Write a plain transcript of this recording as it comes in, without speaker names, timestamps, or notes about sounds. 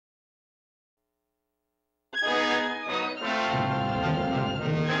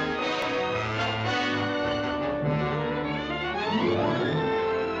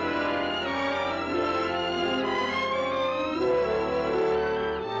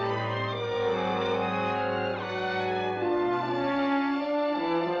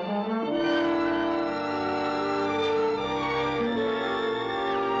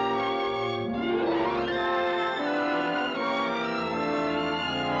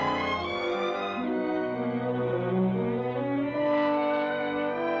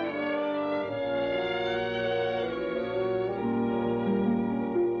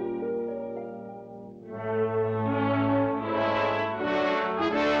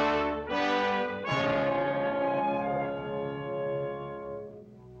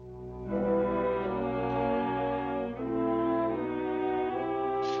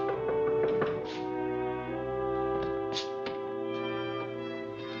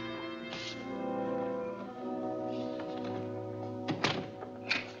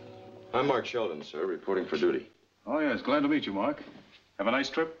I'm Mark Sheldon, sir, reporting for duty. Oh, yes. Glad to meet you, Mark. Have a nice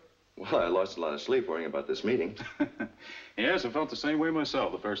trip? Well, I lost a lot of sleep worrying about this meeting. Yes, I felt the same way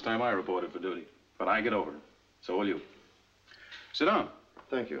myself the first time I reported for duty. But I get over it. So will you. Sit down.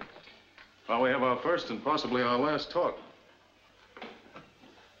 Thank you. Well, we have our first and possibly our last talk.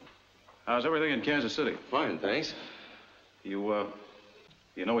 How's everything in Kansas City? Fine, thanks. You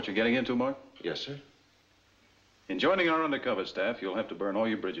know what you're getting into, Mark? Yes, sir. In joining our undercover staff, you'll have to burn all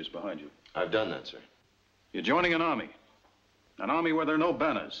your bridges behind you. I've done that, sir. You're joining an army. An army where there are no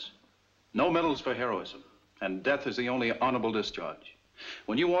banners, no medals for heroism, and death is the only honorable discharge.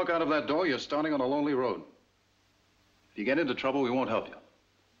 When you walk out of that door, you're starting on a lonely road. If you get into trouble, we won't help you.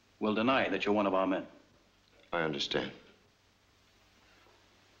 We'll deny that you're one of our men. I understand.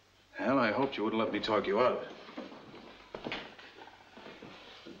 Well, I hoped you wouldn't let me talk you out of it.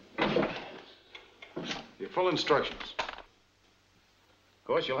 Your full instructions. Of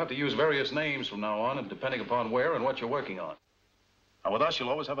course, you'll have to use various names from now on, and depending upon where and what you're working on. Now, with us, you'll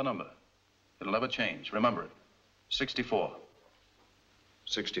always have a number. It'll never change. Remember it. 64.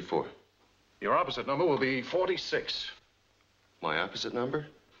 64. Your opposite number will be 46. My opposite number?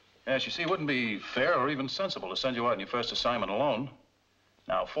 Yes, you see, it wouldn't be fair or even sensible to send you out on your first assignment alone.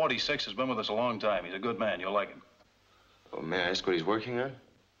 Now, 46 has been with us a long time. He's a good man. You'll like him. Oh, may I ask what he's working on?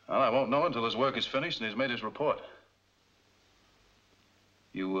 Well, I won't know until his work is finished and he's made his report.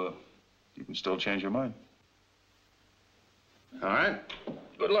 You can still change your mind. All right.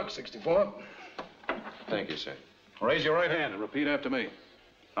 Good luck, 64. Thank you, sir. Raise your right hand and repeat after me.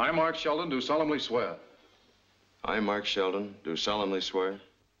 I, Mark Sheldon, do solemnly swear. I, Mark Sheldon, do solemnly swear.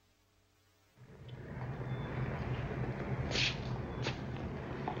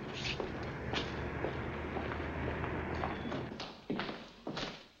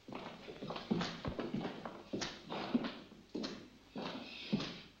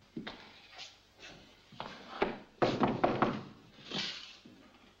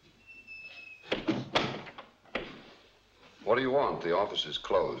 What do you want? The office is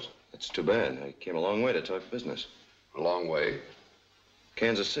closed. It's too bad. I came a long way to talk business. A long way?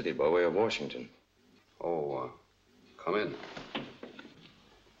 Kansas City by way of Washington. Oh, come in.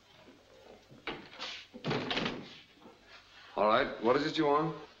 All right, what is it you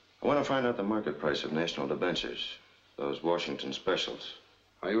want? I want to find out the market price of national debentures, those Washington specials.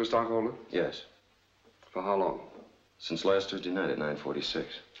 Are you a stockholder? Yes. For how long? Since last Tuesday night at 9:46.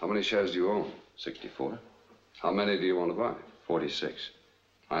 How many shares do you own? 64. How many do you want to buy? 46.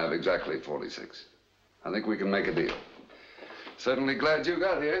 I have exactly 46. I think we can make a deal. Certainly glad you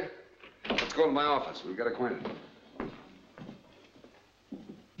got here. Let's go to my office. We'll get acquainted.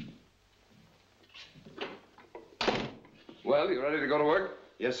 Well, you ready to go to work?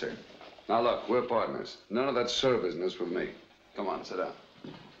 Yes, sir. Now, look, we're partners. None of that sir business with me. Come on, sit down.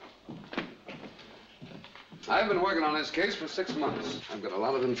 I've been working on this case for 6 months. I've got a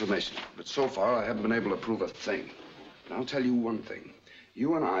lot of information, but so far I haven't been able to prove a thing. But I'll tell you one thing.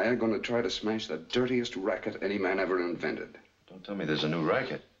 You and I are going to try to smash the dirtiest racket any man ever invented. Don't tell me there's a new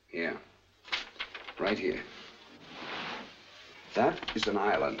racket. Yeah. Right here. That is an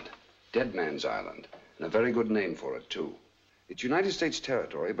island. Dead Man's Island. And a very good name for it, too. It's United States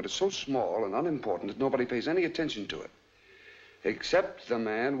territory, but it's so small and unimportant that nobody pays any attention to it. Except the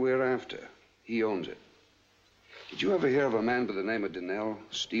man we're after. He owns it. Did you ever hear of a man by the name of Donnell,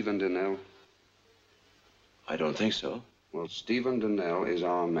 Stephen Donnell? I don't think so. Well, Stephen Donnell is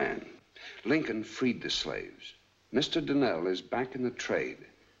our man. Lincoln freed the slaves. Mr. Donnell is back in the trade,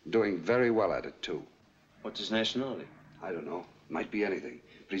 doing very well at it, too. What's his nationality? I don't know. Might be anything.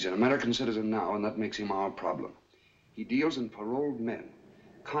 But he's an American citizen now, and that makes him our problem. He deals in paroled men,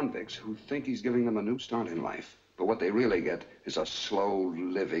 convicts who think he's giving them a new start in life. But what they really get is a slow,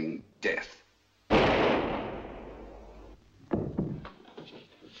 living death.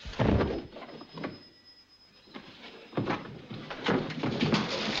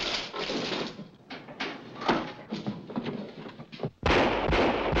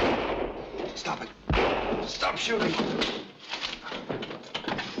 Stop it. Stop shooting.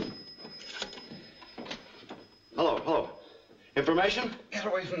 Hello. Information? Get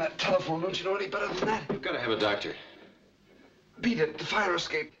away from that telephone. Don't you know any better than that? You've got to have a doctor. Beat it. The fire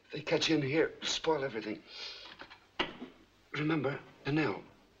escape. They catch you in here. Spoil everything. Remember, Donnell.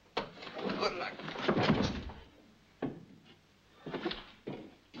 Good luck.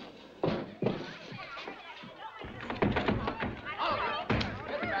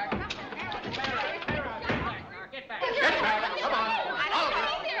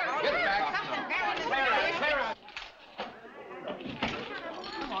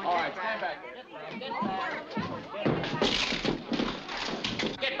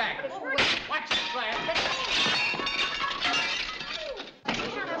 Get back. All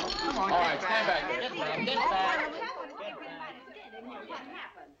right, stand back there. Get back.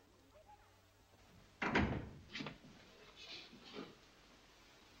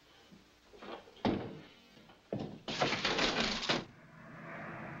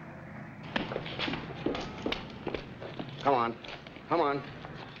 Come on. Come on.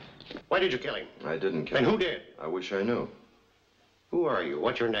 Why did you kill him? I didn't kill him. Then who did? I wish I knew. Who are you?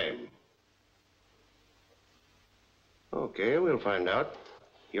 What's your name? Okay, we'll find out.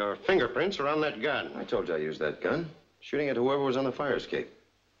 Your fingerprints are on that gun. I told you I used that gun. Shooting at whoever was on the fire escape.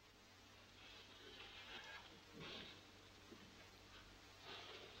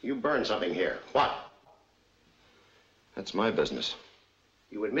 You burned something here. What? That's my business.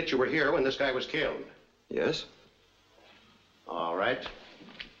 You admit you were here when this guy was killed. Yes? All right.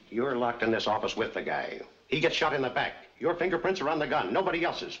 You're locked in this office with the guy. He gets shot in the back. Your fingerprints are on the gun. Nobody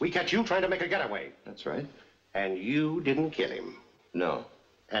else's. We catch you trying to make a getaway. That's right. And you didn't kill him. No.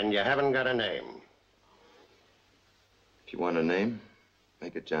 And you haven't got a name. If you want a name,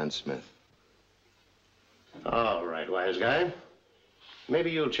 make it John Smith. All right, wise guy.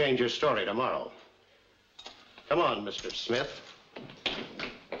 Maybe you'll change your story tomorrow. Come on, Mr. Smith.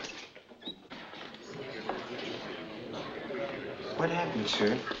 What happened,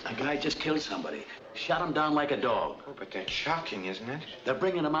 sir? A guy just killed somebody. Shot him down like a dog. Oh, but that's shocking, isn't it? They're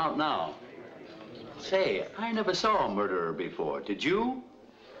bringing him out now. Say, I never saw a murderer before. Did you?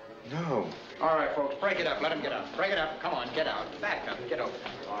 No. All right, folks, break it up. Let him get up. Break it up. Come on, get out. Back up. Get over.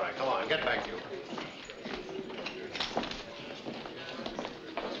 All right, come on, get back, you.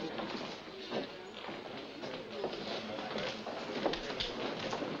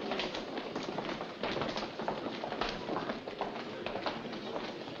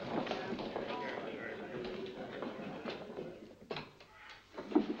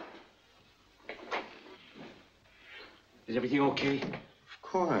 Is everything okay? Of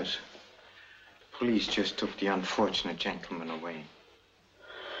course. The police just took the unfortunate gentleman away.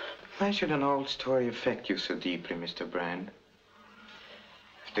 Why should an old story affect you so deeply, Mr. Brand?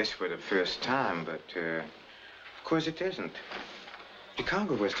 If this were the first time, but, of course it isn't.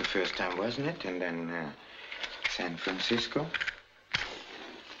 Chicago was the first time, wasn't it? And then, San Francisco.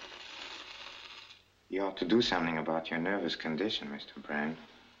 You ought to do something about your nervous condition, Mr. Brand.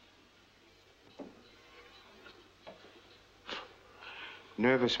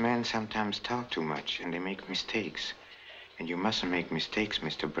 Nervous men sometimes talk too much, and they make mistakes. And you mustn't make mistakes,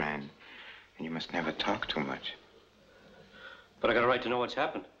 Mr. Brand. And you must never talk too much. But I got a right to know what's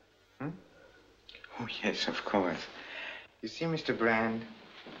happened. Oh, yes, of course. You see, Mr. Brand,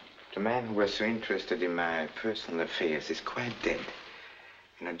 the man who was so interested in my personal affairs is quite dead.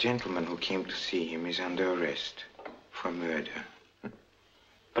 And a gentleman who came to see him is under arrest for murder.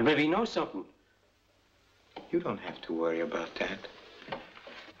 But maybe he knows something. You don't have to worry about that.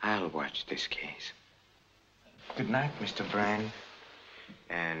 I'll watch this case. Good night, Mr. Brand.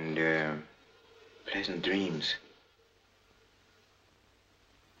 And, pleasant dreams.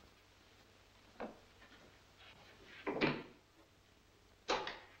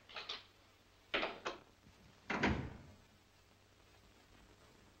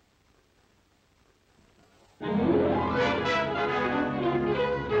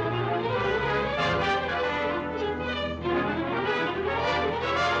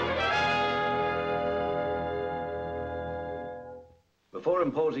 Before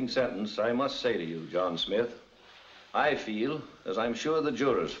imposing sentence, I must say to you, John Smith, I feel, as I'm sure the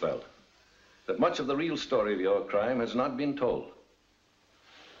jurors felt, that much of the real story of your crime has not been told.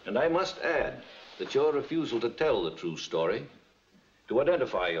 And I must add that your refusal to tell the true story, to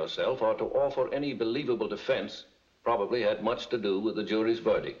identify yourself, or to offer any believable defense probably had much to do with the jury's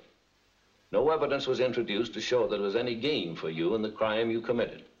verdict. No evidence was introduced to show that there was any gain for you in the crime you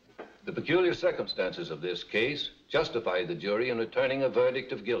committed. The peculiar circumstances of this case justified the jury in returning a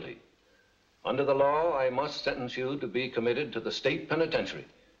verdict of guilty. Under the law, I must sentence you to be committed to the state penitentiary,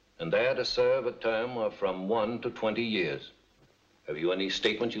 and there to serve a term of from 1 to 20 years. Have you any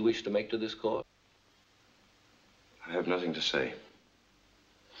statement you wish to make to this court? I have nothing to say.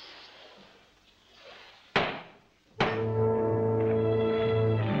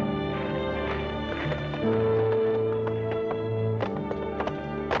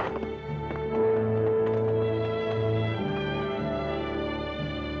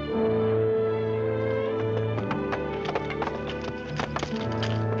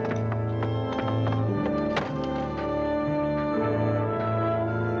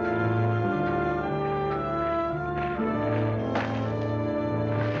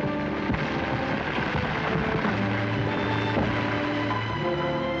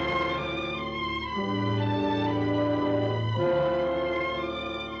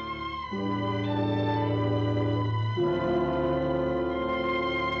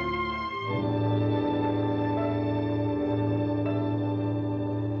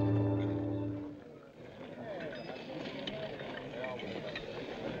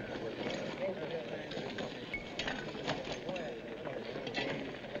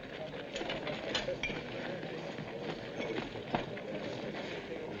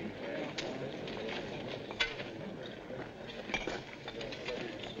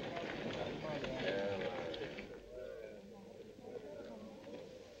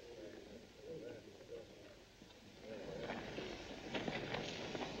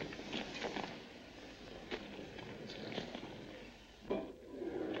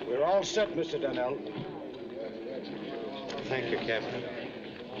 all set, Mr. Donnell. Thank you, Captain.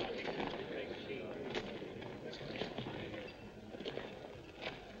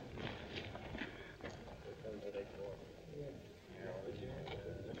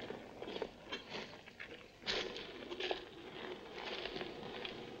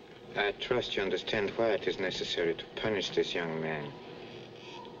 I trust you understand why it is necessary to punish this young man.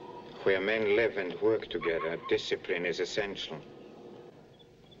 Where men live and work together, discipline is essential.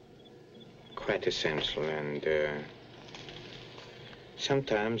 Quite essential, and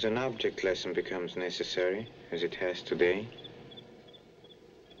sometimes an object lesson becomes necessary, as it has today.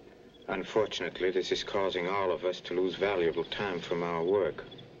 Unfortunately, this is causing all of us to lose valuable time from our work.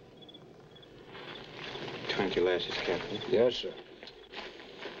 20 lashes, Captain. Yes, sir.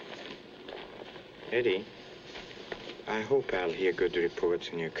 Eddie, I hope I'll hear good reports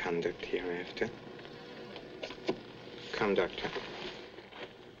on your conduct hereafter. Come, Doctor.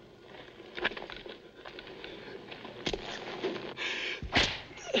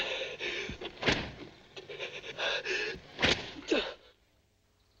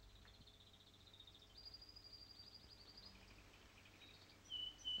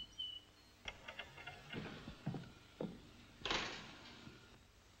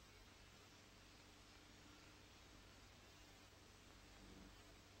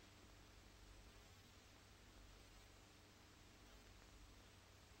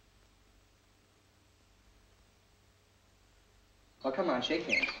 Oh, come on, shake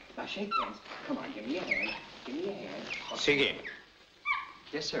hands. Now, shake hands. Come on, give me a hand. Give me a hand. Siggy,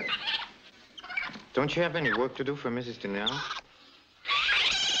 Yes, sir. don't you have any work to do for Mrs. Donnell?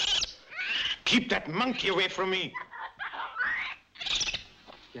 Keep that monkey away from me!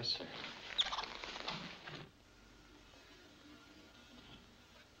 Yes, sir.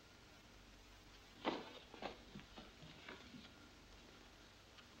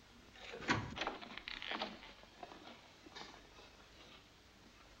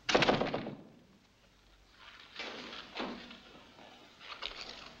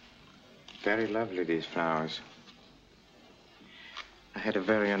 Very lovely, these flowers. I had a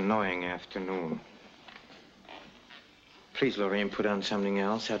very annoying afternoon. Please, Lorraine, put on something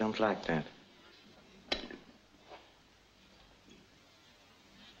else. I don't like that.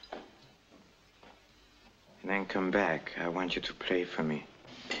 And then come back. I want you to play for me.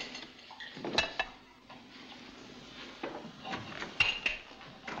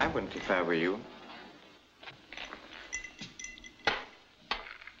 I wouldn't if I were you.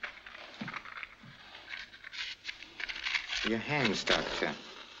 Your hands, Doctor.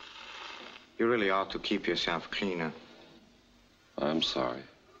 You really ought to keep yourself cleaner. I'm sorry.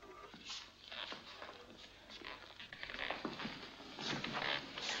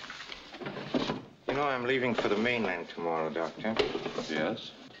 You know, I'm leaving for the mainland tomorrow, Doctor.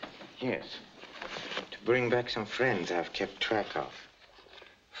 Yes? Yes. To bring back some friends I've kept track of.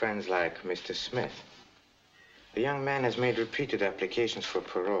 Friends like Mr. Smith. The young man has made repeated applications for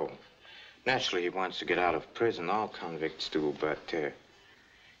parole. Naturally, he wants to get out of prison. All convicts do, but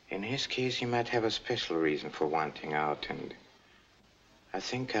in his case, he might have a special reason for wanting out, and I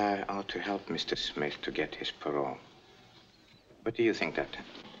think I ought to help Mr. Smith to get his parole. What do you think, Doctor?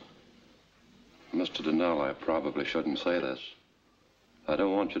 Mr. Donnell, I probably shouldn't say this. I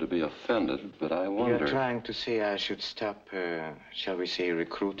don't want you to be offended, but I wonder... You're trying to say I should stop, shall we say,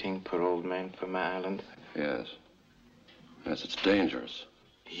 recruiting paroled men for my island? Yes. Yes, it's dangerous.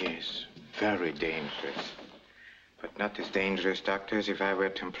 Yes, very dangerous. But not as dangerous, Doctor, as if I were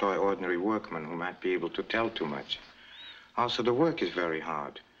to employ ordinary workmen who might be able to tell too much. Also, the work is very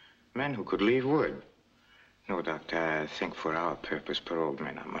hard. Men who could leave would. No, Doctor, I think for our purpose, paroled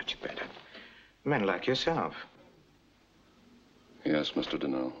men are much better. Men like yourself. Yes, Mr.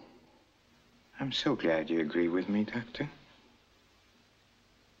 Donnell. I'm so glad you agree with me, Doctor.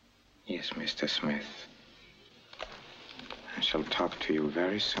 Yes, Mr. Smith. I shall talk to you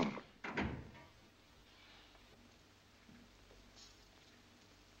very soon.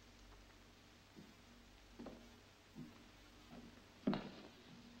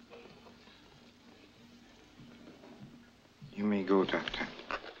 You may go, Doctor.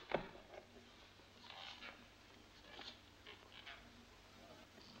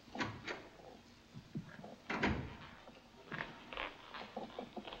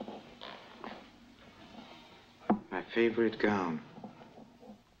 My favorite gown.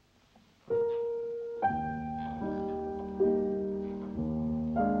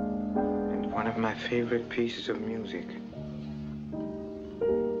 And one of my favorite pieces of music.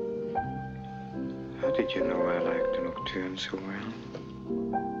 How did you know I liked the nocturne so well?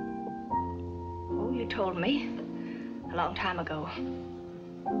 Oh, you told me a long time ago.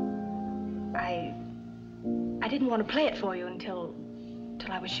 I didn't want to play it for you until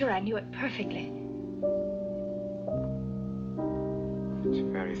I was sure I knew it perfectly. It's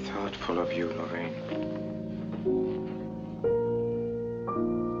very thoughtful of you, Lorraine.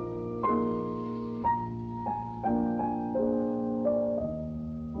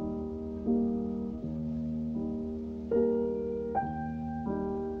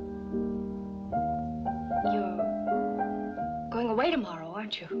 You're going away tomorrow,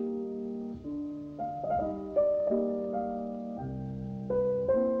 aren't you?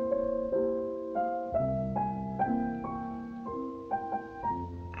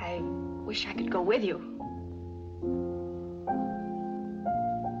 I wish I could go with you.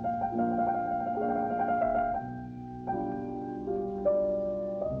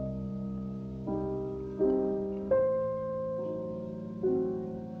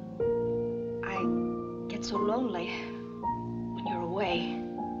 I get so lonely when you're away.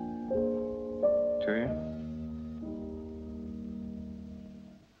 Do you?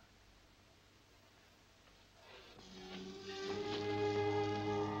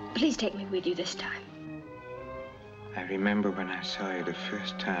 Please take me with you this time. I remember when I saw you the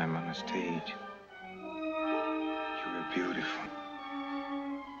first time on the stage. You were beautiful.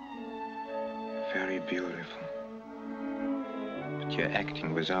 Very beautiful. But your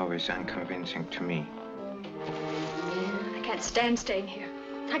acting was always unconvincing to me. I can't stand staying here.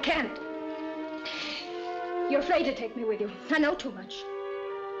 I can't. You're afraid to take me with you. I know too much.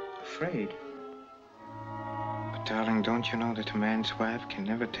 Afraid? But darling, don't you know that a man's wife can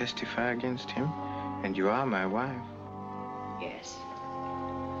never testify against him? And you are my wife. Yes.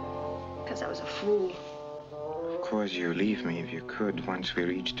 Because I was a fool. Of course, you'd leave me if you could once we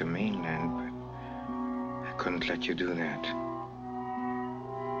reached the mainland, but I couldn't let you do that.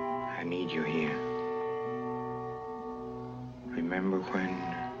 I need you here. Remember when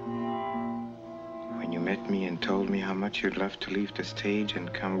you met me and told me how much you'd love to leave the stage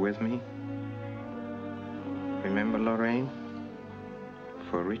and come with me? Remember, Lorraine?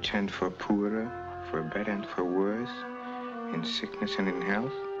 For rich and for poorer, for better and for worse, in sickness and in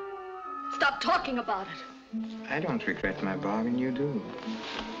health. Stop talking about it. I don't regret my bargain, you do.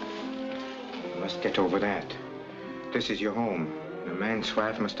 You must get over that. This is your home. A man's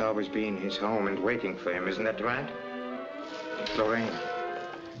wife must always be in his home and waiting for him, isn't that right? Lorraine,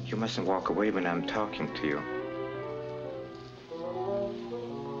 you mustn't walk away when I'm talking to you.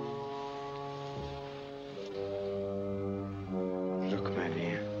 Look, my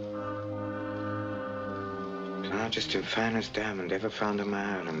dear. The largest and finest diamond ever found on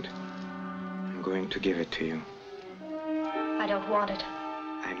my island. I'm going to give it to you. I don't want it.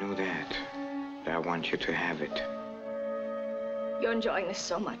 I know that, but I want you to have it. You're enjoying this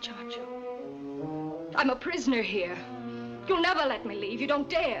so much, aren't you? I'm a prisoner here. You'll never let me leave. You don't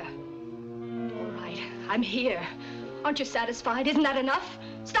dare. All right, I'm here. Aren't you satisfied? Isn't that enough?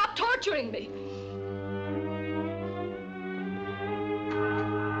 Stop torturing me.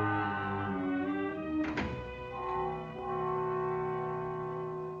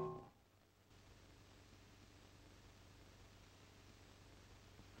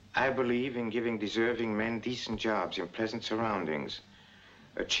 I believe in giving deserving men decent jobs in pleasant surroundings,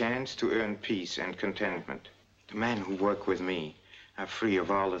 a chance to earn peace and contentment. The men who work with me are free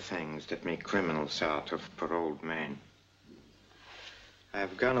of all the things that make criminals out of paroled men.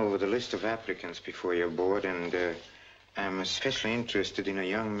 I've gone over the list of applicants before your board, and I'm especially interested in a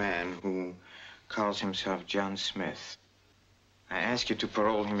young man who calls himself John Smith. I ask you to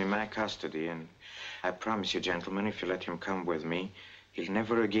parole him in my custody, and I promise you, gentlemen, if you let him come with me, he'll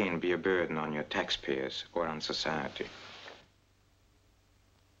never again be a burden on your taxpayers or on society.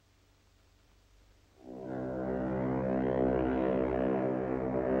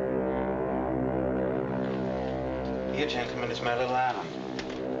 Here, gentlemen, is my little island.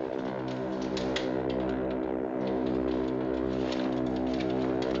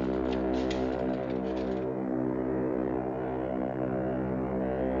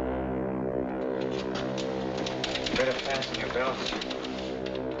 Better fasten your belts.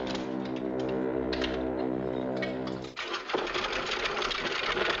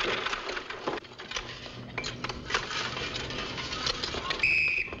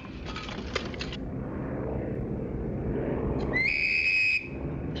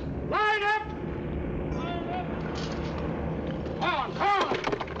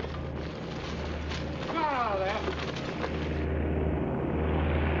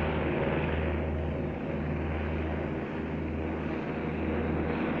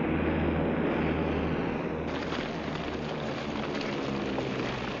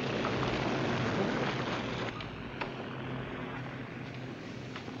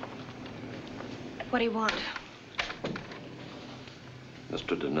 What do you want?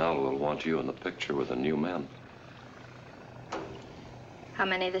 Mr. Donnell will want you in the picture with the new men. How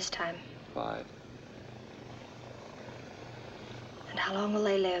many this time? 5. And how long will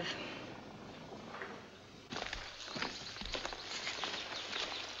they live?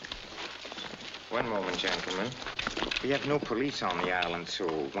 One moment, gentlemen. We have no police on the island, so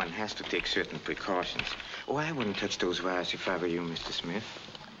one has to take certain precautions. Oh, I wouldn't touch those wires if I were you, Mr. Smith.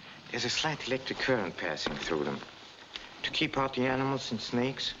 There's a slight electric current passing through them. To keep out the animals and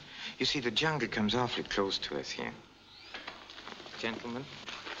snakes. You see, the jungle comes awfully close to us here. Gentlemen.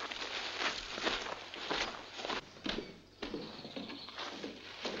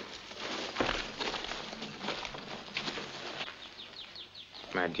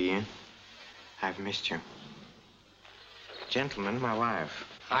 My dear, I've missed you. Gentlemen, my wife.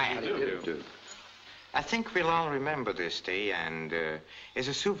 Hi, do. I think we'll all remember this day, and as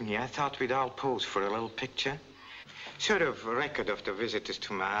a souvenir, I thought we'd all pose for a little picture. Sort of a record of the visitors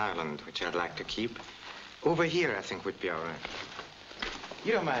to my island, which I'd like to keep. Over here, I think, would be all right.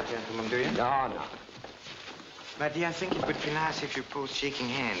 You don't mind, gentlemen, do you? No. My dear, I think it would be nice if you posed shaking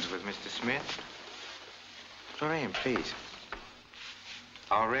hands with Mr. Smith. Lorraine, please.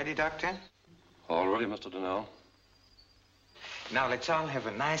 All ready, Doctor? All ready, Mr. Donnell? Now, let's all have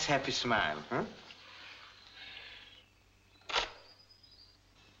a nice, happy smile, huh?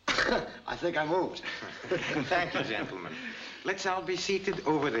 I think I moved. Thank you, gentlemen. Let's all be seated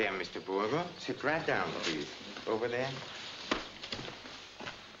over there, Mr. Borgo. Sit right down, please. Over there.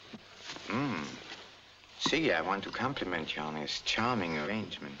 See, I want to compliment you on this charming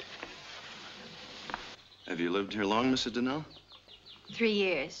arrangement. Have you lived here long, Mrs. Donnell? 3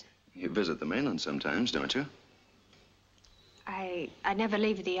 years. You visit the mainland sometimes, don't you? I never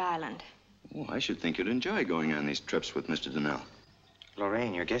leave the island. Oh, I should think you'd enjoy going on these trips with Mr. Donnell.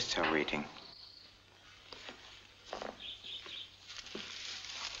 Lorraine, your guests are waiting.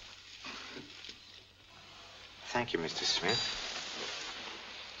 Thank you, Mr. Smith.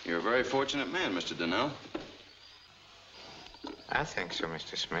 You're a very fortunate man, Mr. Donnell. I think so,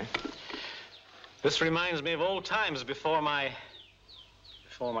 Mr. Smith. This reminds me of old times before my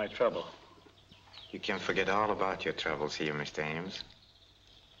trouble. You can forget all about your troubles here, Mr. Ames.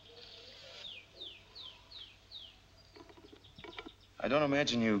 I don't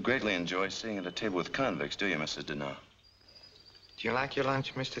imagine you greatly enjoy sitting at a table with convicts, do you, Mrs. Donnell? Do you like your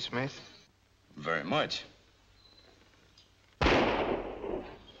lunch, Mr. Smith? Very much.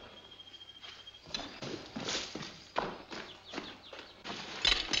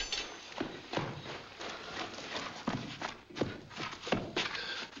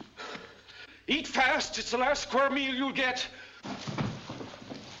 Eat fast. It's the last square meal you'll get.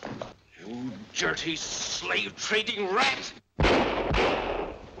 You dirty slave-trading rat.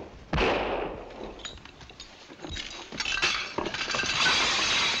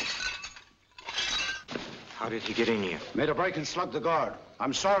 How did he get in here? Made a break and slugged the guard.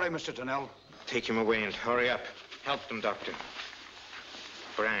 I'm sorry, Mr. Donnell. Take him away and hurry up. Help them, Doctor.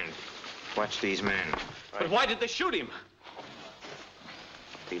 Brand, watch these men. But why did they shoot him?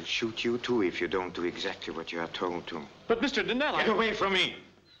 They'll shoot you, too, if you don't do exactly what you are told to. But, Mr. Donnell, Get away from me.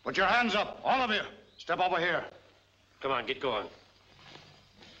 Put your hands up, all of you. Step over here. Come on, get going.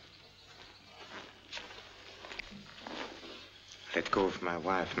 Let go of my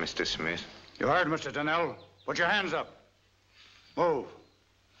wife, Mr. Smith. You heard, Mr. Donnell. Put your hands up. Move.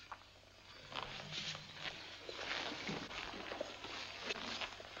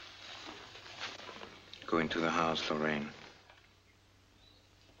 Go into the house, Lorraine.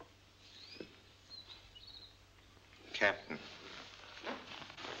 Captain.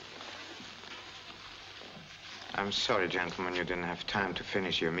 I'm sorry, gentlemen, you didn't have time to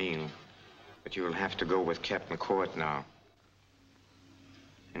finish your meal. But you will have to go with Captain Court now.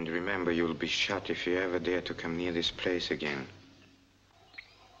 And remember, you'll be shot if you ever dare to come near this place again.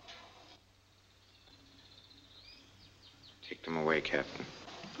 Take them away, Captain.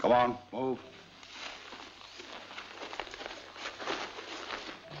 Come on, move.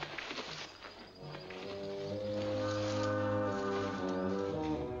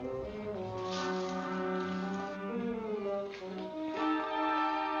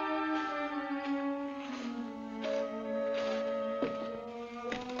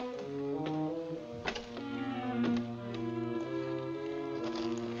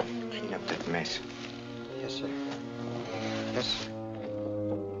 Mess. Yes, sir. Yes, sir.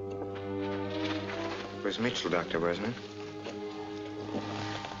 It was Mitchell, Doctor, wasn't it?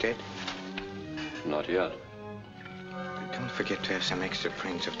 Dead? Not yet. But don't forget to have some extra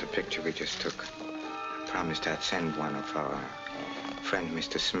prints of the picture we just took. I promised I'd send one of our friend,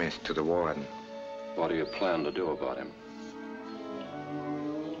 Mr. Smith, to the warden. What do you plan to do about him?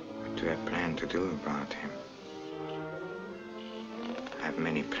 What do I plan to do about him? I have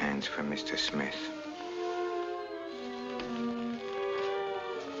many plans for Mr. Smith.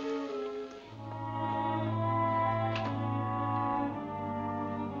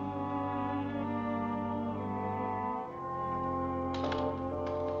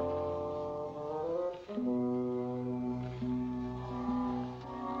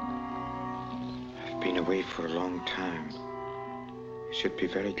 I've been away for a long time. You should be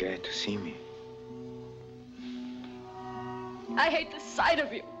very glad to see me. I hate the sight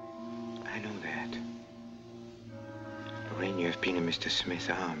of you. I know that. Lorraine, you have been in Mr. Smith's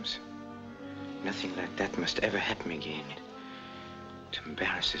arms. Nothing like that must ever happen again. It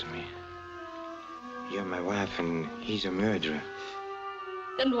embarrasses me. You're my wife and he's a murderer.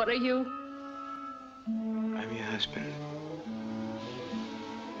 Then what are you? I'm your husband.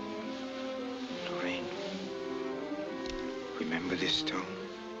 Lorraine, remember this stone?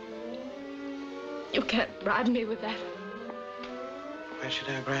 You can't bribe me with that. Why should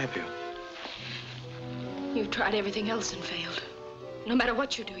I bribe you? You've tried everything else and failed. No matter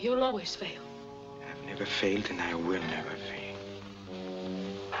what you do, you'll always fail. I've never failed and I will never fail.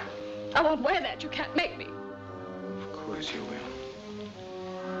 I won't wear that. You can't make me. Of course you will.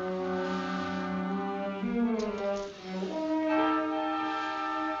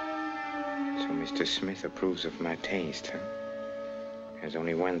 So Mr. Smith approves of my taste, huh? There's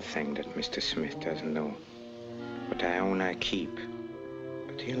only one thing that Mr. Smith doesn't know. What I own, I keep.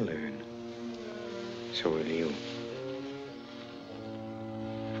 But he'll learn. So will you.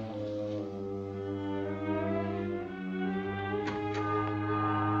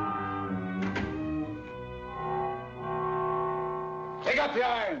 Take up the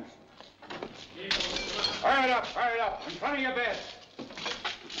irons. Hurry it up, in front of your bed.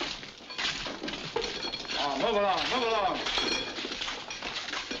 Oh, move along.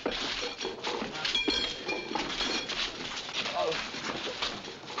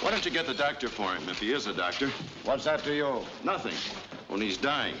 Why don't you get the doctor for him, if he is a doctor? What's that to you? Nothing. Only he's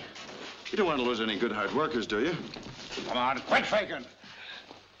dying. You don't want to lose any good hard workers, do you? Come on, quit faking.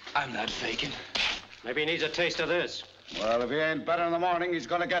 I'm not faking. Maybe he needs a taste of this. Well, if he ain't better in the morning, he's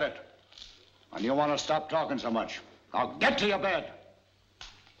gonna get it. And you want to stop talking so much. Now get to your bed.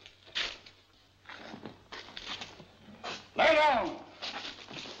 Lay down.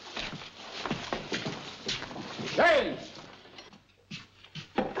 James!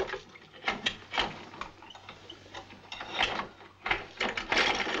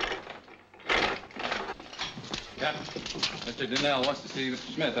 Captain, Mr. Donnell wants to see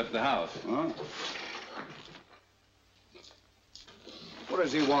Mr. Smith up at the house. Huh? What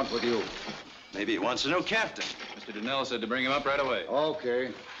does he want with you? Maybe he wants a new captain. Mr. Donnell said to bring him up right away.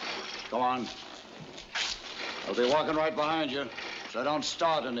 Okay. Go on. I'll be walking right behind you, so don't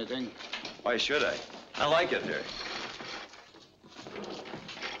start anything. Why should I? I like it here.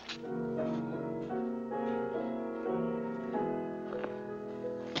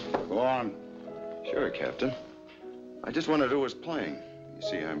 Go on. Sure, Captain. I just want to do was playing. You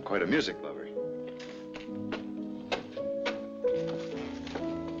see, I'm quite a music lover.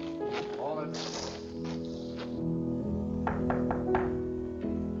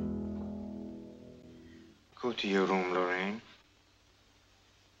 Go to your room, Lorraine.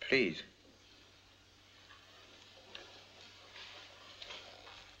 Please.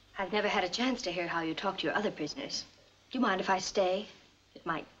 I've never had a chance to hear how you talk to your other prisoners. Do you mind if I stay? It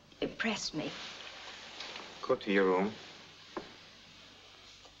might impress me. Go to your room.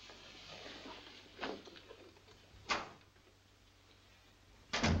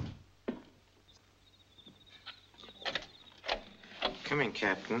 Come in,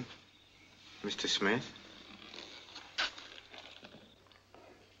 Captain. Mr. Smith.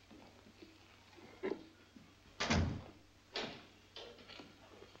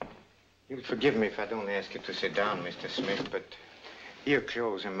 You'll forgive me if I don't ask you to sit down, Mr. Smith, but your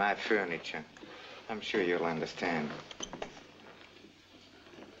clothes and my furniture, I'm sure you'll understand.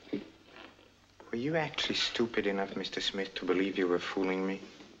 Were you actually stupid enough, Mr. Smith, to believe you were fooling me?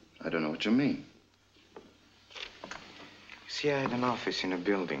 I don't know what you mean. See, I had an office in a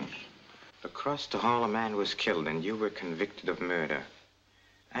building. Across the hall, a man was killed, and you were convicted of murder.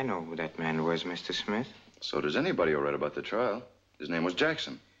 I know who that man was, Mr. Smith. So does anybody who read about the trial. His name was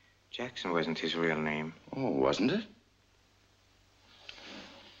Jackson. Jackson wasn't his real name. Oh, wasn't it?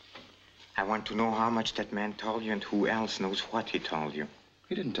 I want to know how much that man told you and who else knows what he told you.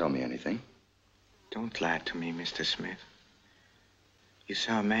 He didn't tell me anything. Don't lie to me, Mr. Smith. You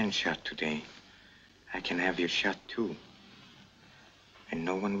saw a man shot today. I can have you shot, too. And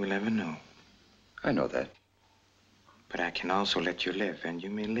no one will ever know. I know that. But I can also let you live, and you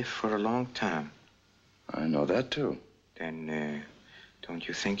may live for a long time. I know that, too. Then, don't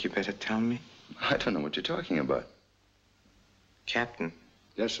you think you better tell me? I don't know what you're talking about. Captain.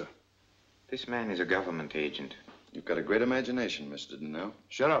 Yes, sir. This man is a government agent. You've got a great imagination, Mr. Donnell.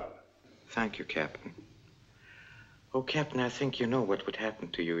 Shut up. Thank you, Captain. Oh, Captain, I think you know what would happen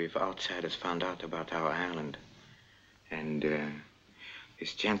to you if outsiders found out about our island. And,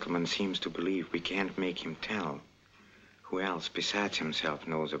 this gentleman seems to believe we can't make him tell. Who else besides himself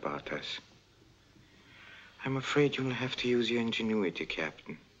knows about us? I'm afraid you'll have to use your ingenuity,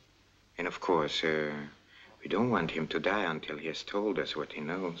 Captain. And of course, we don't want him to die until he has told us what he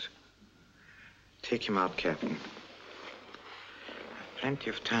knows. Take him out, Captain. I've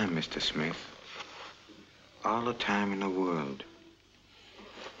plenty of time, Mr. Smith. All the time in the world.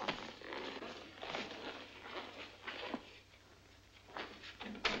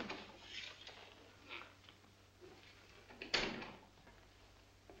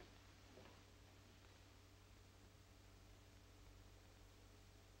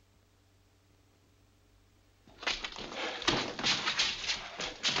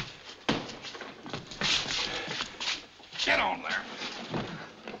 Get on there.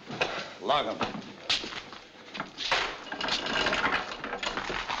 Log him.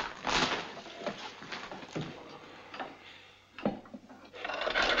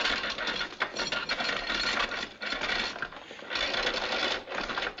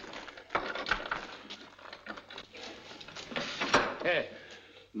 Hey,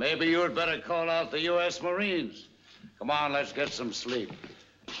 maybe you'd better call out the U.S. Marines. Come on, let's get some sleep.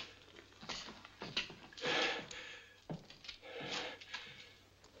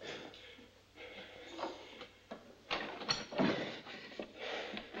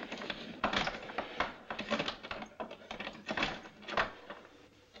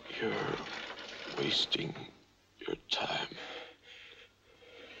 You're wasting your time.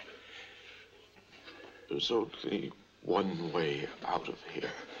 There's only one way out of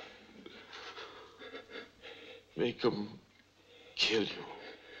here. Make them kill you.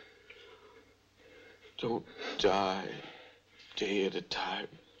 Don't die day at a time.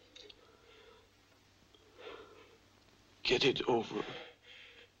 Get it over.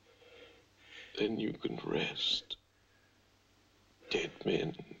 Then you can rest. Dead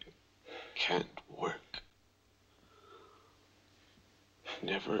men can't work.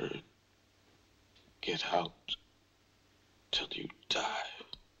 Never get out till you die.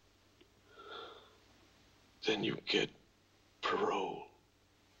 Then you get parole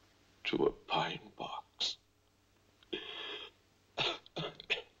to a pine box.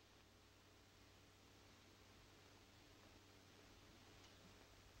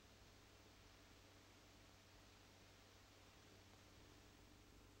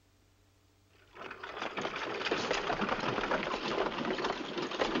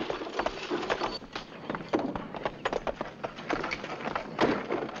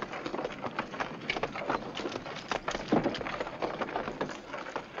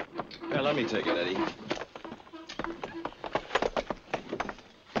 Here, let me take it, Eddie.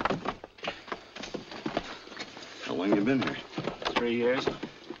 How long you been here? 3 years.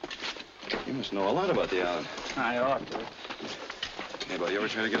 You must know a lot about the island. I ought to. Anybody ever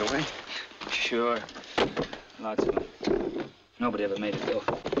try to get away? Sure. Lots of them. Nobody ever made it, though.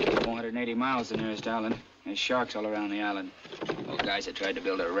 480 miles the nearest island. There's sharks all around the island. Those guys that tried to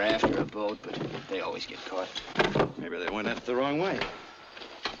build a raft or a boat, but they always get caught. Maybe they went at it the wrong way.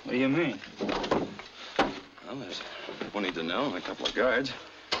 What do you mean? Well, there's Sweeney Donnell and a couple of guards.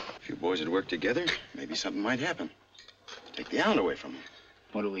 If you boys had worked together, maybe something might happen. Take the island away from them.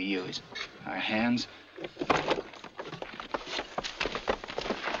 What do we use? Our hands?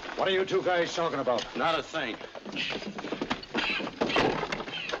 What are you two guys talking about? Not a thing.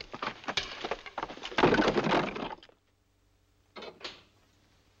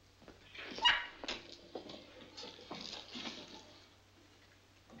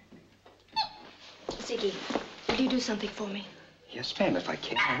 Ziggy, will you do something for me? Yes, ma'am, if I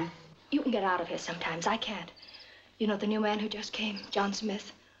can. You can get out of here sometimes. I can't. You know the new man who just came, John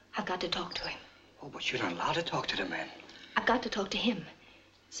Smith? I've got to talk to him. Oh, but you're not allowed to talk to the man. I've got to talk to him.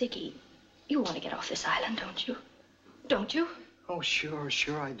 Ziggy, you want to get off this island, don't you? Don't you? Oh, sure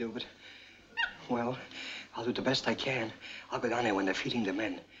I do, but... Well, I'll do the best I can. I'll go down there when they're feeding the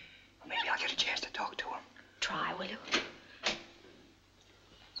men. Maybe I'll get a chance to talk to him. Try, will you?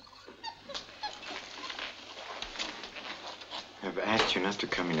 I've asked you not to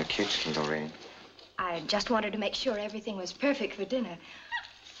come in the kitchen, Lorraine. I just wanted to make sure everything was perfect for dinner.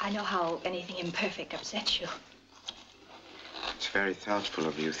 I know how anything imperfect upsets you. It's very thoughtful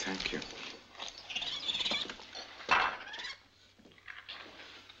of you, thank you.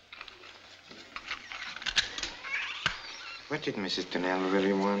 What did Mrs. Donnell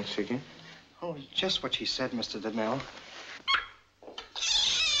really want, Siggy? Oh, just what she said, Mr. Donnell.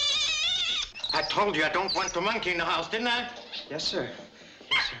 I told you I don't want the monkey in the house, didn't I? Yes, sir.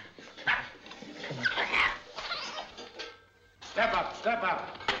 Yes, sir. Step up, step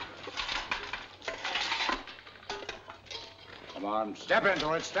up. Come on, step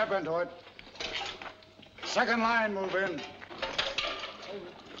into it, step into it. Second line, move in.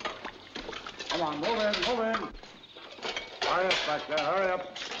 Come on, move in, move in. Hurry up back there, hurry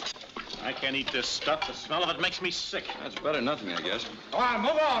up. I can't eat this stuff. The smell of it makes me sick. That's better than nothing, I guess. Come on,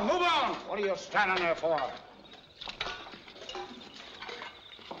 move on, move on. What are you standing there for?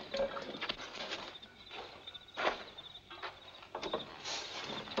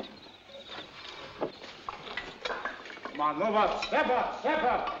 Come on, move up, step up, step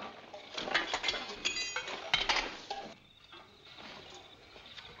up.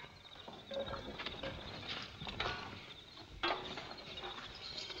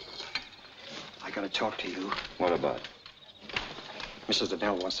 I gotta talk to you. What about? Mrs.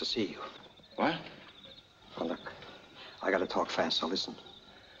 Donnell wants to see you. What? Now, look, I gotta talk fast, so listen.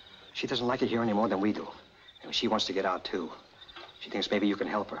 She doesn't like it here any more than we do. And she wants to get out, too. She thinks maybe you can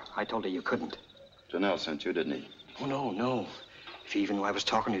help her. I told her you couldn't. Donnell sent you, didn't he? Oh, no, no. If he even knew I was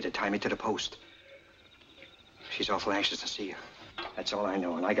talking to you to tie me to the post. She's awful anxious to see you. That's all I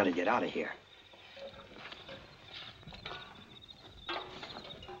know, and I gotta get out of here.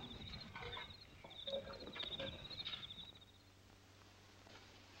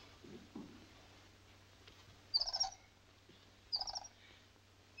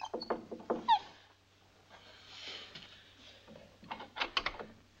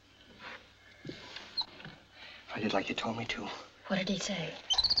 I did like you told me to. What did he say?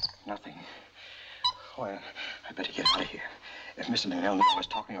 Nothing. Well, I better get out of here. If Mr. Donnell knew I was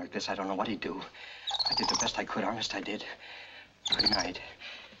talking like this, I don't know what he'd do. I did the best I could, honest, I did. Good night.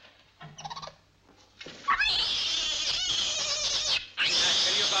 Didn't I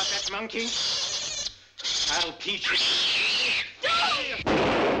tell you about that monkey? I'll teach you.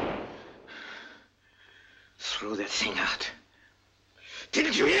 Throw that thing out.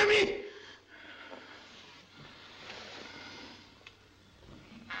 Didn't you hear me?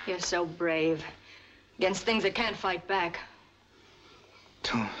 You're so brave. Against things that can't fight back.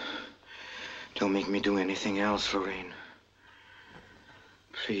 Don't make me do anything else, Lorraine.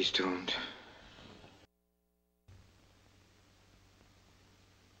 Please don't.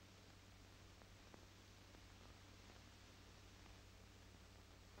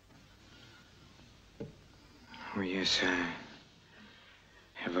 Oh, yes, I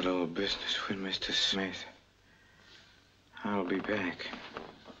have a little business with Mr. Smith. I'll be back.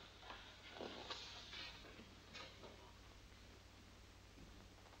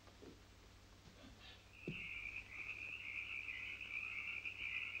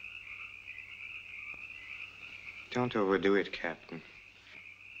 Don't overdo it, Captain.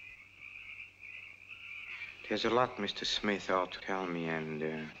 There's a lot Mr. Smith ought to tell me, and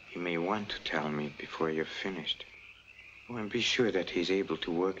he may want to tell me before you're finished. Oh, and be sure that he's able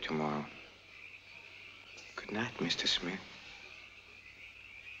to work tomorrow. Good night, Mr. Smith.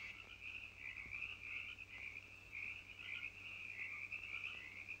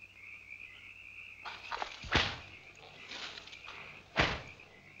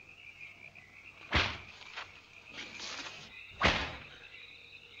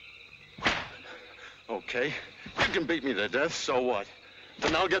 Okay, you can beat me to death, so what?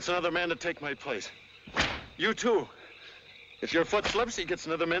 Donnell gets another man to take my place. You too. If your foot slips, he gets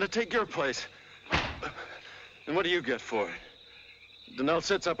another man to take your place. And what do you get for it? Donnell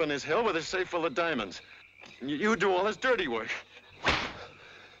sits up on his hill with a safe full of diamonds. And you do all his dirty work.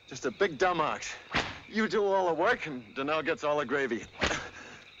 Just a big dumb ox. You do all the work, and Donnell gets all the gravy.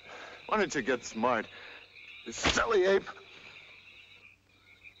 Why don't you get smart? You silly ape.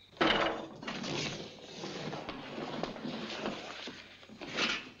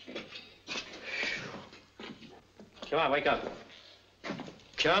 Come on, wake up.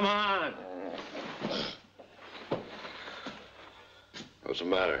 Come on. What's the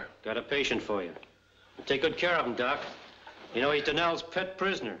matter? Got a patient for you. Take good care of him, Doc. You know, he's Donnell's pet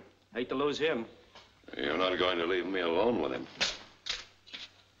prisoner. Hate to lose him. You're not going to leave me alone with him.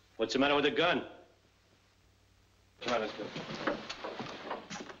 What's the matter with the gun? Come on, let's go.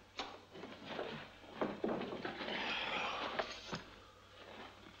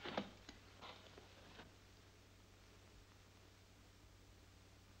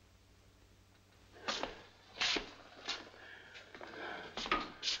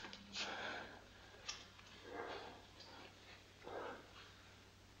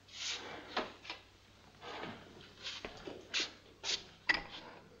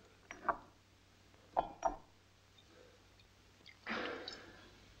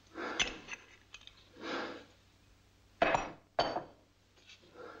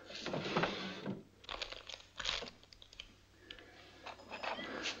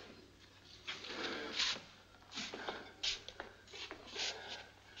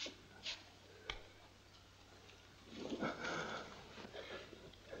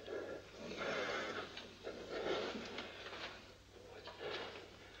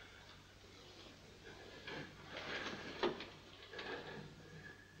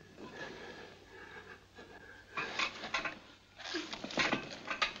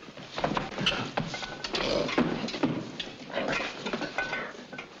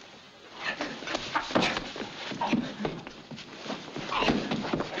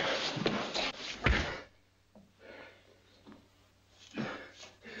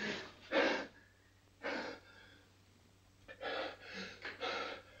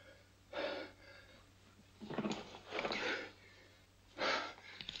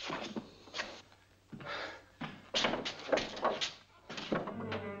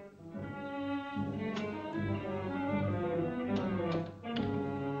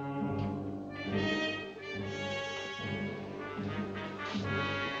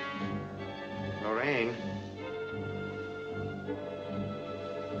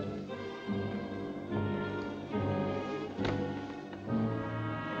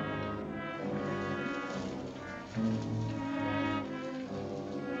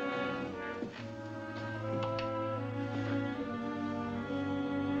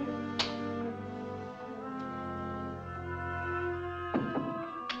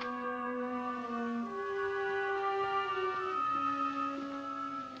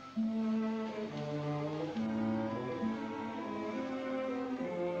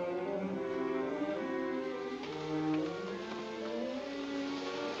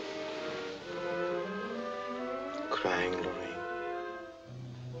 crying, Lorraine?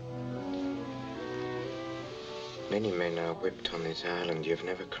 Many men are whipped on this island. You've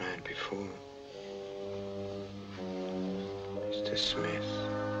never cried before. Mr. Smith.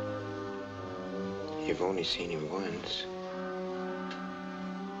 You've only seen him once.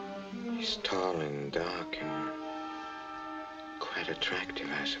 He's tall and dark and quite attractive,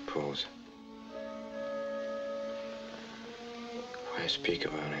 I suppose. Why speak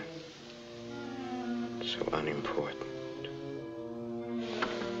about him? So unimportant.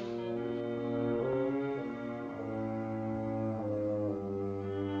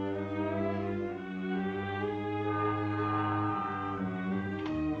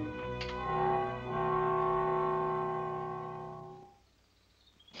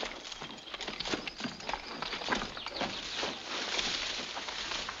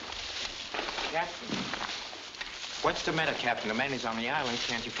 What's the matter, Captain? The man is on the island.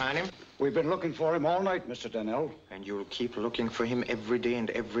 Can't you find him? We've been looking for him all night, Mr. Donnell. And you'll keep looking for him every day and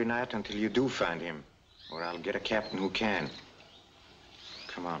every night until you do find him. Or I'll get a captain who can.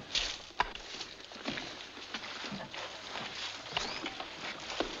 Come on.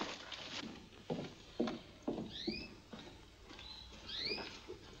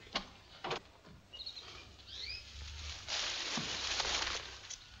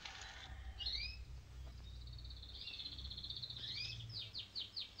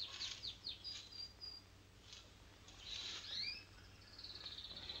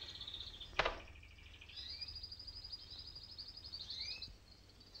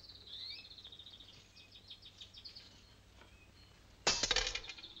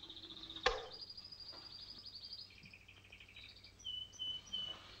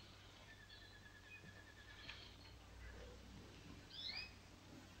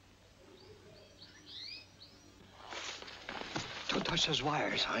 Don't touch those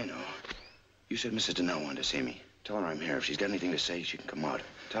wires. I know. You said Mrs. Donnell wanted to see me. Tell her I'm here. If she's got anything to say, she can come out.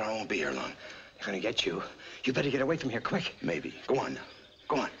 Tell her I won't be here long. They're gonna get you. You better get away from here quick. Maybe. Go on now.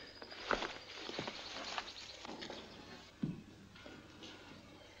 Go on.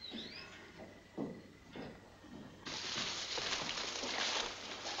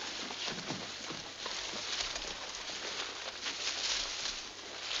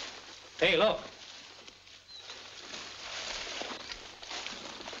 Hey, look.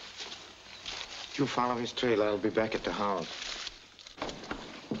 You follow his trail. I'll be back at the house.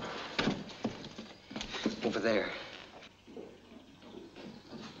 Over there.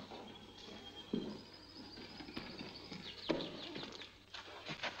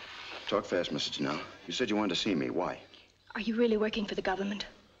 Talk fast, Mrs. Donnell. You said you wanted to see me. Why? Are you really working for the government?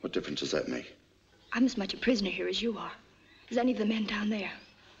 What difference does that make? I'm as much a prisoner here as you are. As any of the men down there.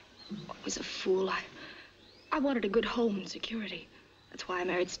 I was a fool. I wanted a good home and security. That's why I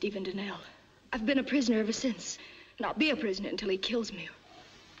married Stephen Donnell. I've been a prisoner ever since. And I'll be a prisoner until he kills me.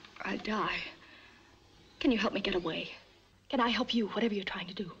 Or I die. Can you help me get away? Can I help you, whatever you're trying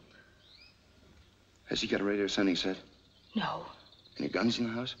to do? Has he got a radio sending set? No. Any guns in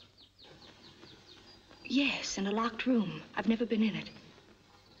the house? Yes, in a locked room. I've never been in it.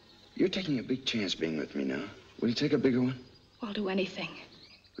 You're taking a big chance being with me now. Will you take a bigger one? I'll do anything.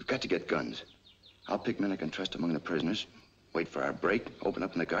 We've got to get guns. I'll pick men I can trust among the prisoners, wait for our break, open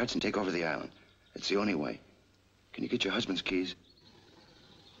up in the guards, and take over the island. It's the only way. Can you get your husband's keys?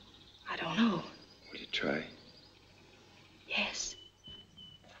 I don't know. Will you try? Yes.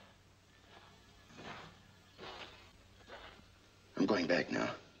 I'm going back now.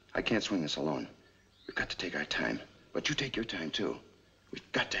 I can't swing this alone. We've got to take our time. But you take your time, too.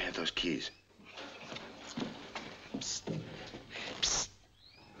 We've got to have those keys. Psst. Psst.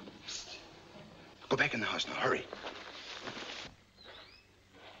 Psst. Go back in the house now. Hurry.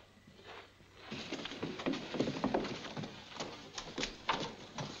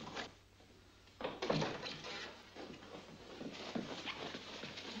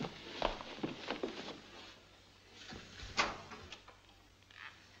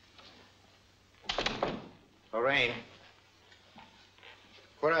 Lorraine.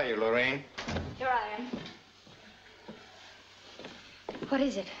 Where are you, Lorraine? Here I am. What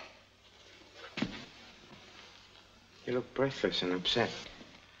is it? You look breathless and upset.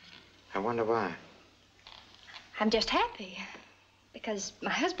 I wonder why. I'm just happy. Because my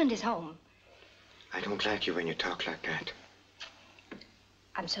husband is home. I don't like you when you talk like that.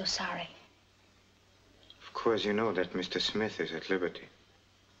 I'm so sorry. Of course, you know that Mr. Smith is at liberty.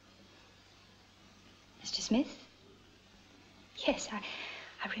 Mr. Smith? Yes, I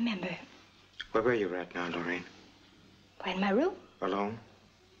remember. Where were you right now, Lorraine? Why, in my room? Alone?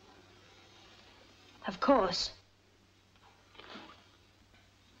 Of course.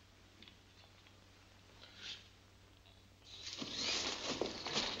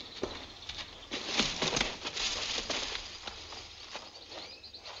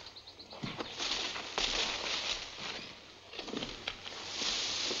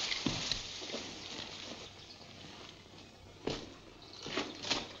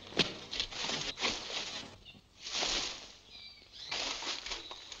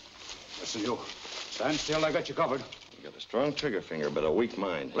 Listen, you. Stand still. I got you covered. You got a strong trigger finger, but a weak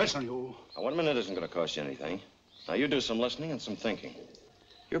mind. Listen, you. Now, 1 minute isn't going to cost you anything. Now, you do some listening and some thinking.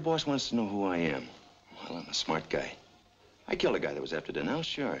 Your boss wants to know who I am. Well, I'm a smart guy. I killed a guy that was after Denell,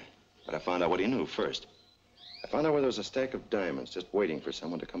 sure. But I found out what he knew first. I found out where there was a stack of diamonds just waiting for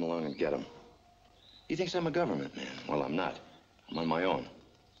someone to come along and get them. He thinks I'm a government man. Well, I'm not. I'm on my own.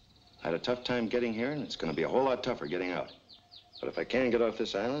 I had a tough time getting here, and it's going to be a whole lot tougher getting out. But if I can get off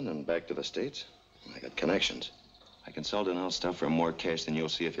this island and back to the States, I got connections. I can sell Denell stuff for more cash than you'll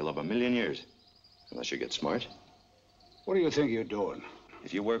see if you live 1,000,000 years. Unless you get smart. What do you think you're doing?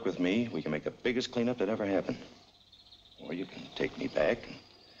 If you work with me, we can make the biggest cleanup that ever happened. Or you can take me back and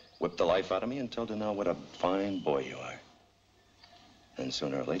whip the life out of me and tell Denell what a fine boy you are. And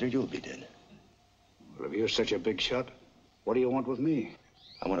sooner or later, you'll be dead. Well, if you're such a big shot, what do you want with me?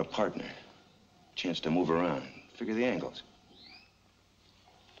 I want a partner. A chance to move around, figure the angles.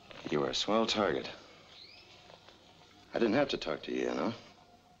 You were a swell target. I didn't have to talk to you, you know.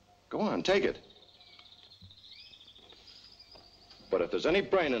 Go on, take it. But if there's any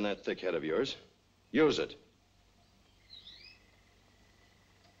brain in that thick head of yours, use it.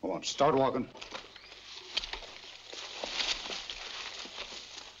 Go on, start walking.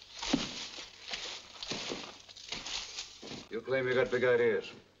 You claim you got big ideas.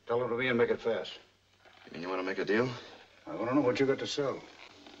 Tell them to me and make it fast. You mean you want to make a deal? I want to know what you got to sell.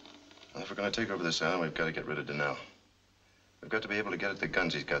 Well, if we're going to take over this island, we've got to get rid of Denell. We've got to be able to get at the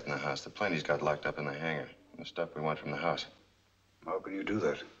guns he's got in the house, the plane he's got locked up in the hangar, and the stuff we want from the house. How can you do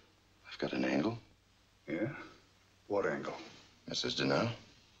that? I've got an angle. Yeah? What angle? Mrs. Denell.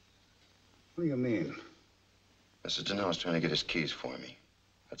 What do you mean? Mrs. Denell's trying to get his keys for me.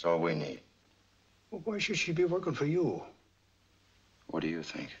 That's all we need. Well, why should she be working for you? What do you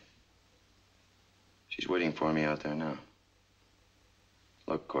think? She's waiting for me out there now.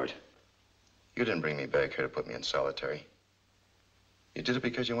 Look, Court, you didn't bring me back here to put me in solitary. You did it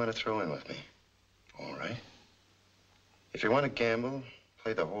because you want to throw in with me. All right. If you want to gamble,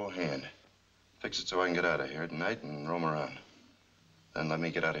 play the whole hand. Fix it so I can get out of here at night and roam around. Then let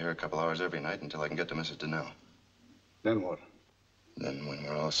me get out of here a couple hours every night until I can get to Mrs. Denell. Then what? Then when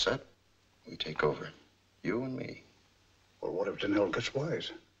we're all set, we take over. You and me. Well, what if Denell gets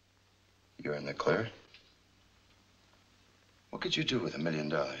wise? You're in the clear. What could you do with $1 million?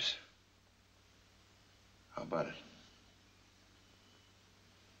 How about it?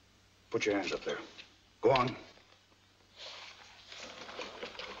 Put your hands up there. Go on.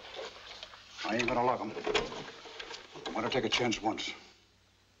 I ain't gonna lock them. I'm gonna take a chance once.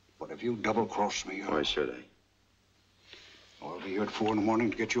 But if you double-cross me... Why should I? I'll be here at 4 in the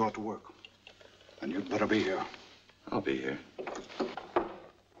morning to get you out to work. And you'd better be here. I'll be here.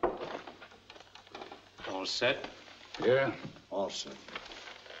 All set? Yeah, all set.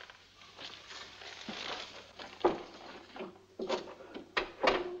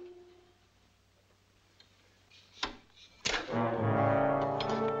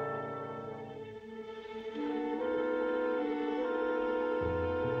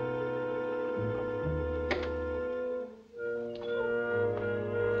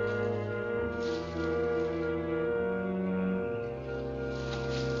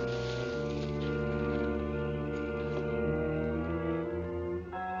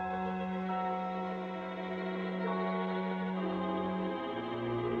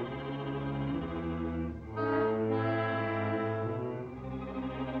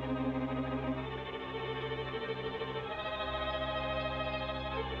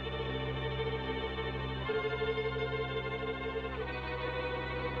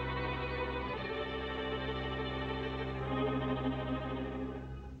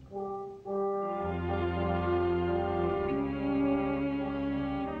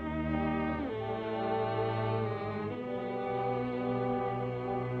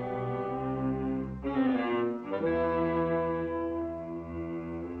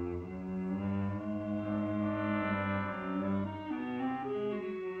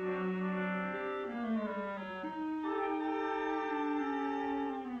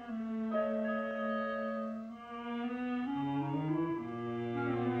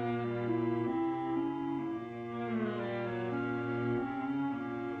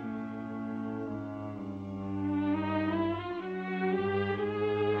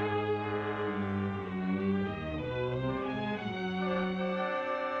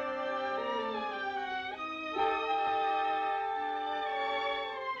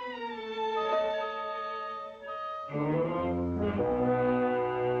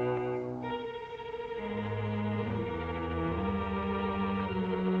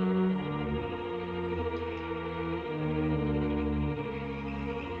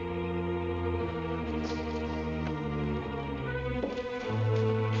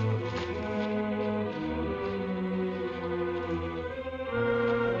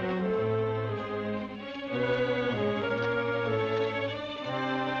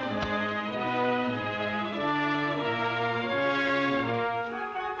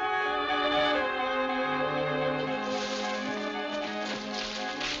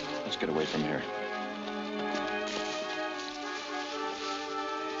 from here.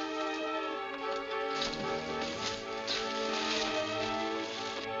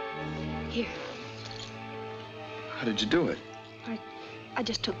 Here. How did you do it? I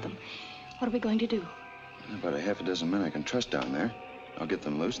just took them. What are we going to do? About a half a dozen men I can trust down there. I'll get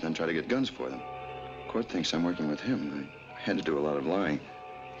them loose, then try to get guns for them. Court thinks I'm working with him. I had to do a lot of lying.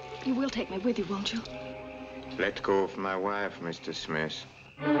 You will take me with you, won't you? Let go of my wife, Mr. Smith.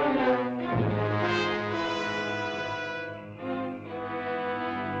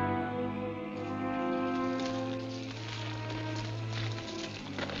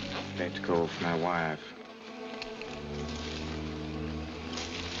 Let go of my wife.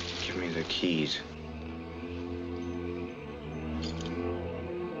 Give me the keys.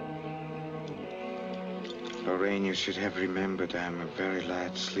 Lorraine, you should have remembered I'm a very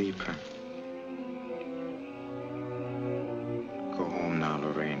light sleeper. Go home now,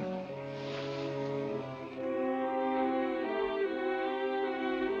 Lorraine.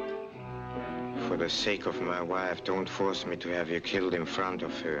 For the sake of my wife, don't force me to have you killed in front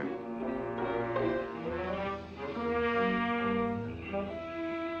of her.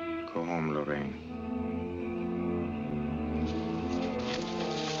 Go home, Lorraine.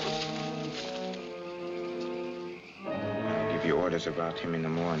 I'll give you orders about him in the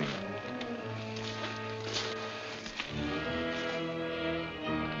morning.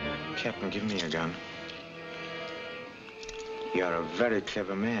 Captain, give me a gun. You're a very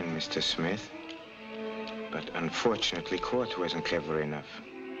clever man, Mr. Smith. But unfortunately, Court wasn't clever enough.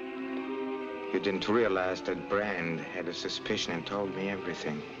 You didn't realize that Brand had a suspicion and told me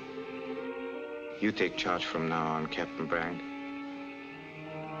everything. You take charge from now on, Captain Brand.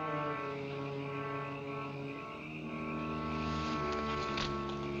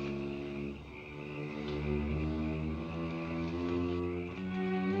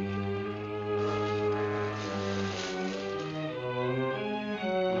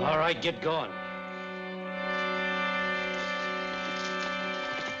 All right, get going.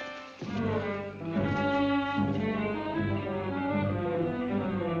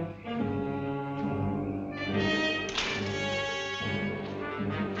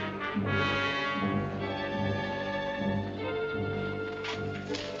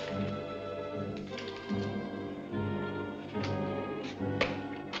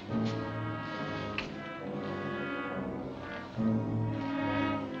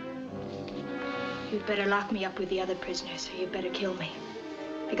 You'd better lock me up with the other prisoners, or you'd better kill me.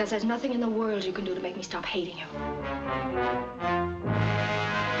 Because there's nothing in the world you can do to make me stop hating you.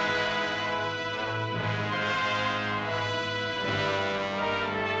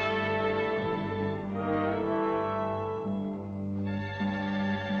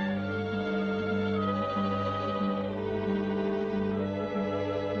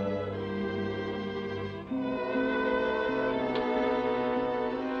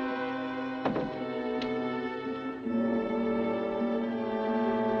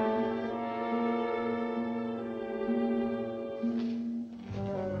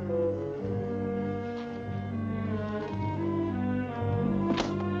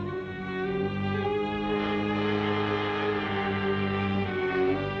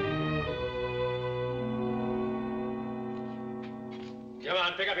 Come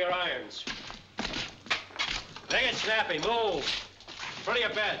on, pick up your irons. Make it snappy, move. In front of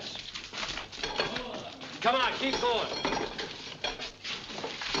your beds. Come on, keep going.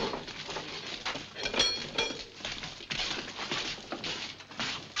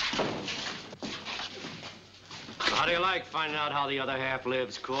 How do you like finding out how the other half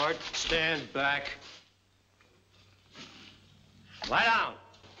lives, Court? Stand back. Lie down.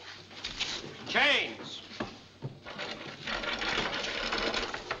 Chains.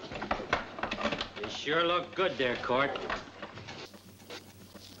 You sure look good there, Court.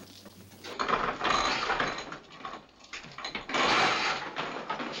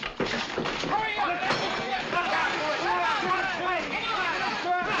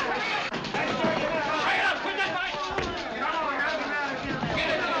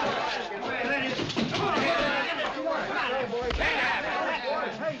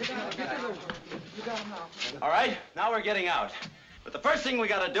 All right, now we're getting out. But the first thing we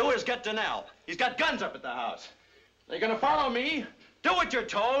gotta do is get Donnell. He's got guns up at the house. They're gonna follow me, do what you're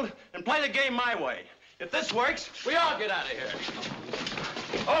told, and play the game my way. If this works, we all get out of here.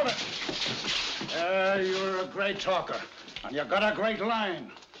 Hold it. You're a great talker, and you got a great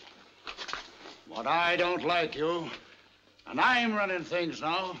line. But I don't like you, and I'm running things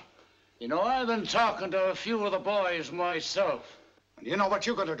now. You know, I've been talking to a few of the boys myself. And you know what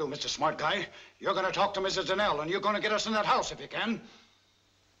you're going to do, Mr. Smart Guy? You're going to talk to Mrs. Donnell, and you're going to get us in that house if you can.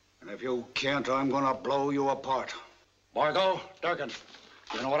 And if you can't, I'm gonna blow you apart. Borgo, Durkin,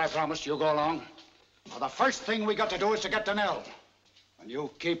 you know what I promised? You go along. Now, the first thing we got to do is to get to Nell. And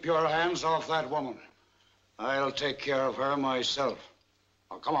you keep your hands off that woman. I'll take care of her myself.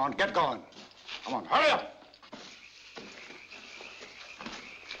 Now, come on, get going. Come on, hurry up.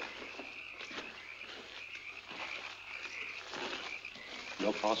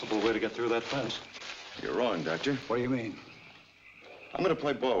 No possible way to get through that fence. You're wrong, Doctor. What do you mean? I'm gonna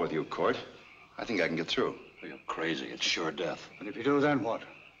play ball with you, Court. I think I can get through. You're crazy. It's sure death. And if you do, then what?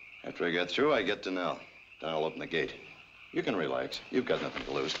 After I get through, I get to Nell. Then I'll open the gate. You can relax. You've got nothing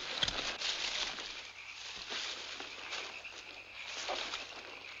to lose.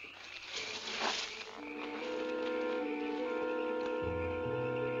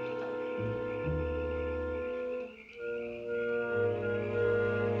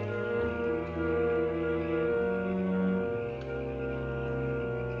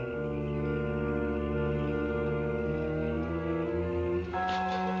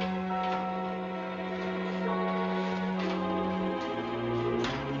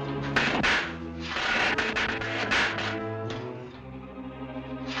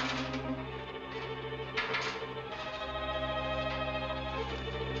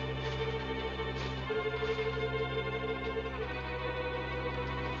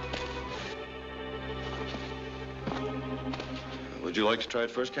 Would you like to try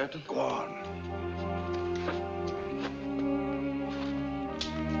it first, Captain? Go on.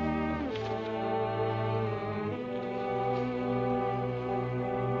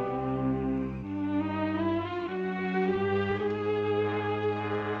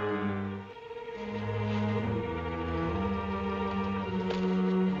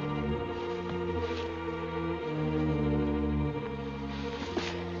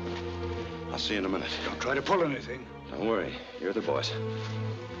 I'll see you in a minute. Don't try to pull anything. Don't worry. You're the boss.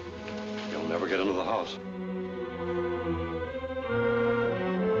 You'll never get into the house.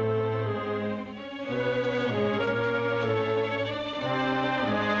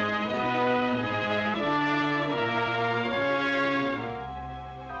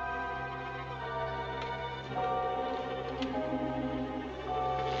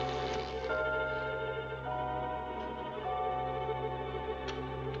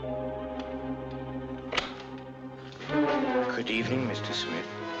 Good evening, Mr. Smith.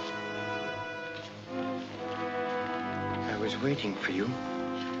 I was waiting for you.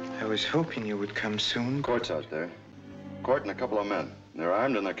 I was hoping you would come soon. Court's out there. Court and a couple of men. They're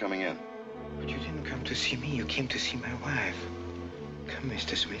armed and they're coming in. But you didn't come to see me. You came to see my wife. Come,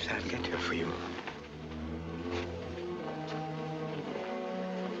 Mr. Smith. I'll get her for you.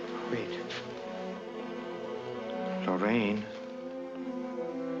 Wait. Lorraine.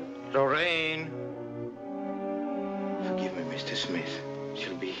 Lorraine. Forgive me, Mr. Smith.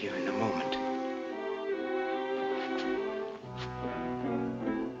 She'll be here in a moment.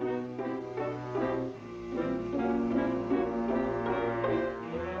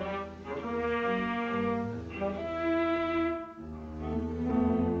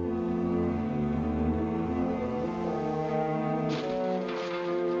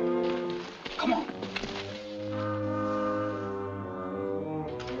 Come on.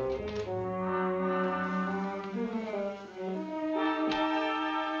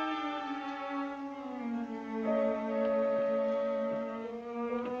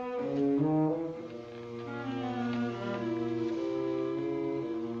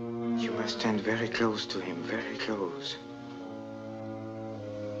 You must stand very close to him, very close.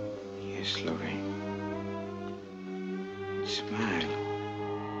 Yes, Lorraine. Smile.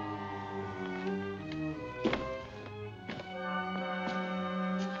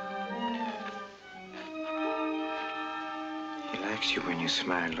 He likes you when you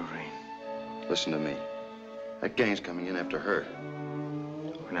smile, Lorraine. Listen to me. That gang's coming in after her.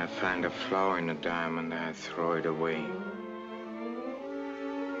 When I find a flaw in a diamond, I throw it away.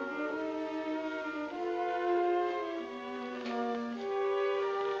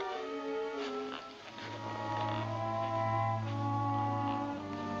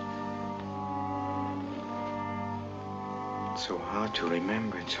 It's so hard to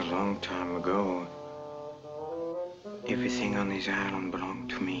remember. It's a long time ago. Everything on this island belonged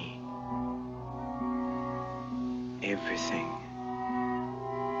to me. Everything.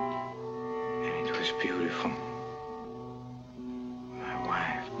 And it was beautiful. My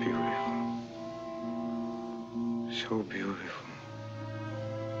wife, beautiful. So beautiful.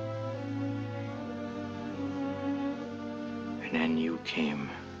 And then you came.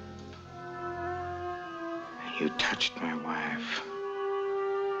 And you touched my wife.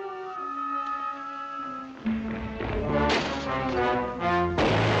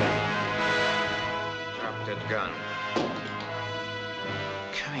 gun.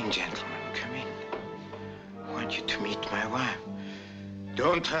 Come in, gentlemen, come in. I want you to meet my wife.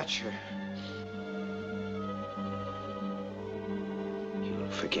 Don't touch her. You'll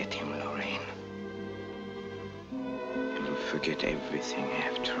forget him, Lorraine. You'll forget everything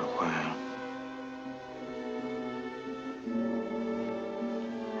after a while.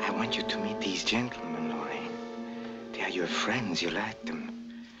 I want you to meet these gentlemen, Lorraine. They are your friends. You like them.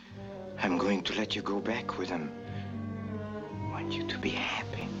 I'm going to let you go back with them. I want you to be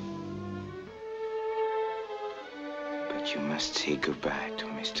happy. But you must say goodbye to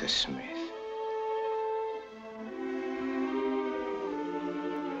Mr. Smith.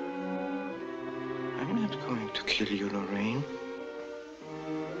 I'm not going to kill you, Lorraine.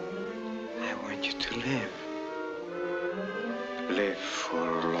 I want you to live. Live for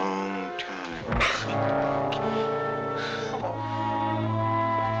a long time.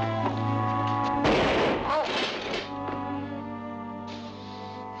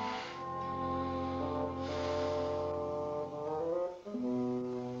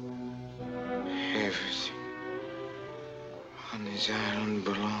 Everything on this island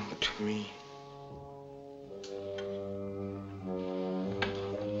belonged to me.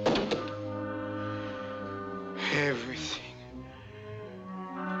 Everything.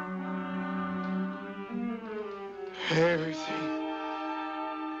 Everything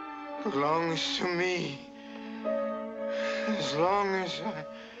belongs to me as long as I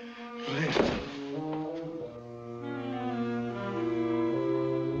live.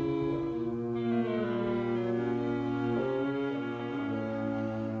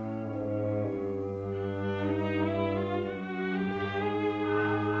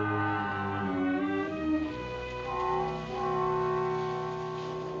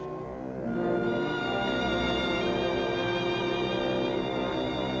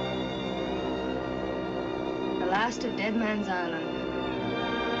 The last of Dead Man's Island.